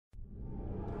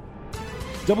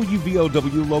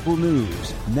WVOW Local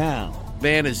News now.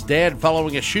 Man is dead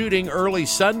following a shooting early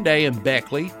Sunday in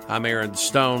Beckley. I'm Aaron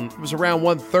Stone. It was around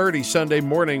 1:30 Sunday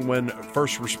morning when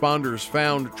first responders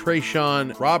found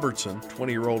Trayshawn Robertson,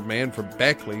 20-year-old man from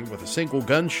Beckley, with a single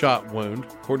gunshot wound.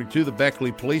 According to the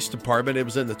Beckley Police Department, it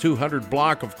was in the 200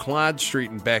 block of Clyde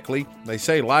Street in Beckley. They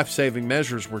say life-saving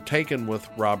measures were taken with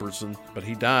Robertson, but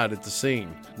he died at the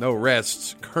scene. No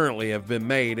arrests currently have been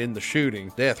made in the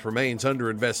shooting. Death remains under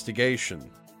investigation.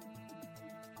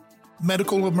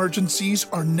 Medical emergencies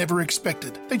are never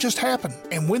expected. They just happen.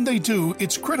 And when they do,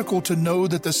 it's critical to know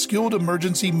that the skilled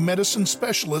emergency medicine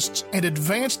specialists and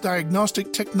advanced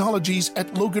diagnostic technologies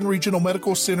at Logan Regional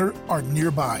Medical Center are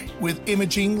nearby. With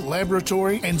imaging,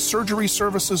 laboratory, and surgery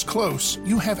services close,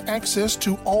 you have access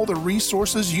to all the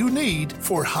resources you need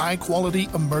for high-quality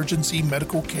emergency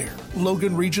medical care.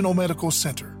 Logan Regional Medical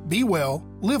Center. Be well,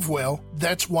 live well,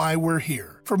 that's why we're here.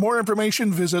 For more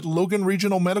information, visit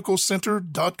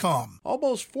LoganRegionalMedicalCenter.com.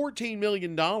 Almost $14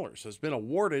 million has been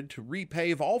awarded to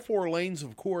repave all 4 lanes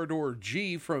of Corridor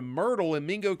G from Myrtle in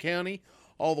Mingo County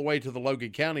all the way to the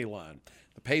Logan County line.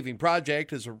 The paving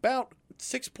project is about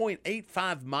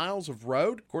 6.85 miles of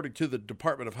road, according to the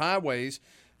Department of Highways.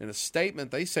 In a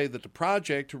statement, they say that the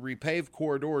project to repave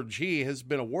Corridor G has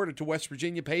been awarded to West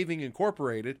Virginia Paving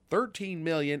Incorporated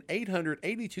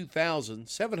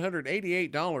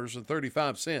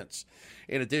 $13,882,788.35.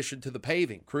 In addition to the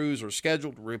paving, crews are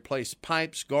scheduled to replace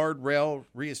pipes, guardrail,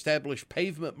 reestablish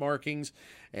pavement markings,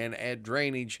 and add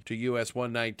drainage to US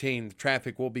 119. The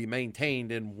traffic will be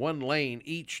maintained in 1 lane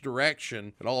each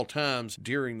direction at all times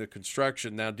during the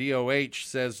construction. Now, DOH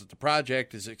says that the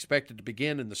project is expected to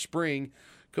begin in the spring,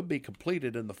 could be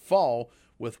completed in the fall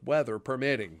with weather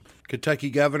permitting. Kentucky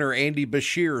Governor Andy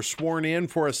Beshear sworn in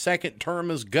for a second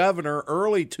term as governor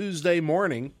early Tuesday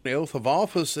morning. The oath of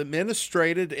office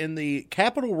administered in the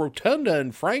Capitol Rotunda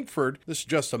in Frankfort. This is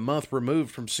just a month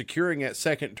removed from securing that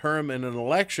second term in an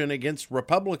election against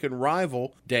Republican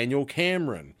rival Daniel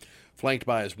Cameron. Flanked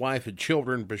by his wife and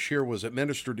children, Beshear was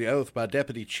administered the oath by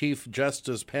Deputy Chief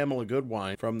Justice Pamela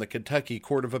Goodwine from the Kentucky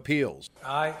Court of Appeals.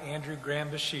 I, Andrew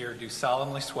Graham Beshear, do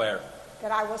solemnly swear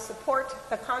that I will support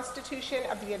the Constitution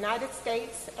of the United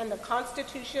States and the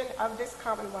Constitution of this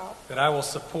Commonwealth. That I will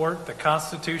support the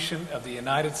Constitution of the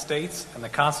United States and the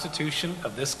Constitution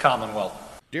of this Commonwealth.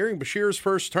 During Beshear's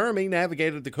first term, he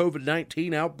navigated the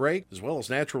COVID-19 outbreak as well as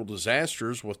natural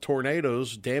disasters, with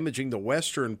tornadoes damaging the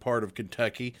western part of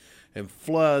Kentucky and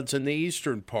floods in the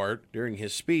eastern part. During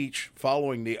his speech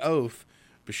following the oath,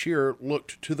 Beshear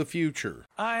looked to the future.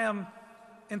 I am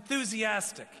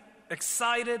enthusiastic,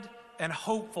 excited, and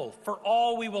hopeful for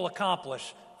all we will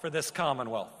accomplish for this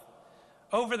Commonwealth.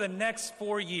 Over the next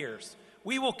 4 years,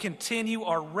 we will continue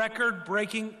our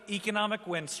record-breaking economic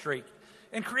win streak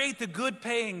and create the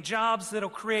good-paying jobs that will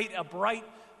create a bright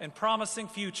and promising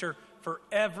future for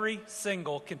every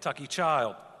single Kentucky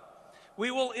child.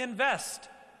 We will invest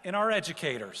in our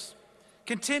educators,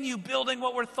 continue building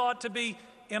what were thought to be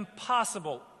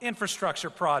impossible infrastructure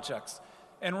projects,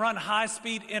 and run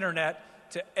high-speed internet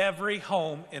to every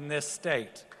home in this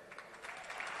state.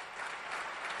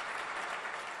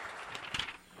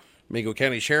 Mingo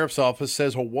County Sheriff's Office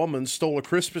says a woman stole a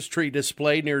Christmas tree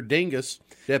display near Dingus.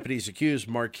 Deputies accused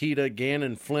Marquita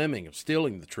Gannon Fleming of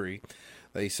stealing the tree.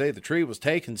 They say the tree was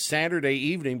taken Saturday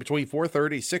evening between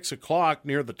 4:30 and 6 o'clock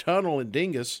near the tunnel in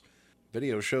Dingus.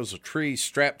 Video shows a tree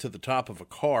strapped to the top of a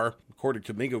car. According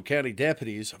to Mingo County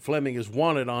deputies, Fleming is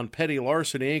wanted on petty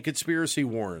larceny and conspiracy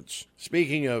warrants.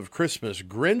 Speaking of Christmas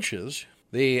Grinches,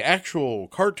 the actual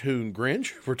cartoon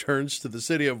Grinch returns to the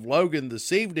city of Logan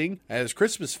this evening as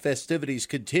Christmas festivities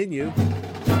continue.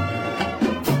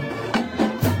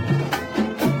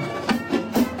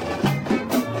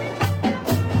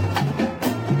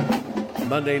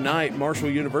 Monday night, Marshall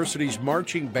University's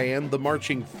marching band, the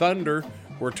Marching Thunder,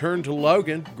 returned to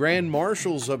Logan, grand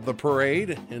marshals of the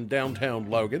parade in downtown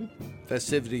Logan.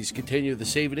 Festivities continue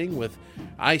this evening with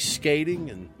ice skating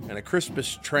and a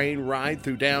Christmas train ride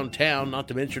through downtown, not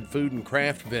to mention food and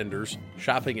craft vendors.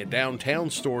 Shopping at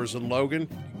downtown stores in Logan,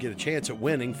 you get a chance at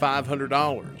winning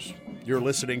 $500. You're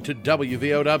listening to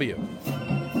WVOW.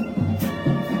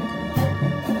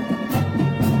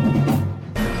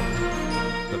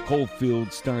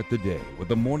 Coalfield start the day with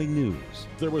the morning news.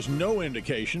 There was no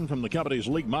indication from the company's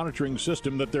leak monitoring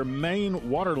system that their main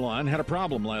water line had a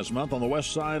problem last month on the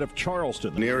west side of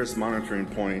Charleston. The nearest monitoring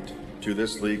point to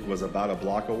this leak was about a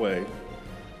block away.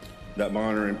 That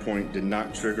monitoring point did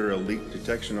not trigger a leak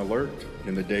detection alert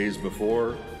in the days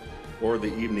before or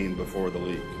the evening before the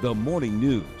leak. The morning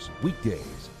news,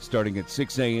 weekdays starting at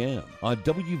 6 a.m. on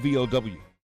WVOW.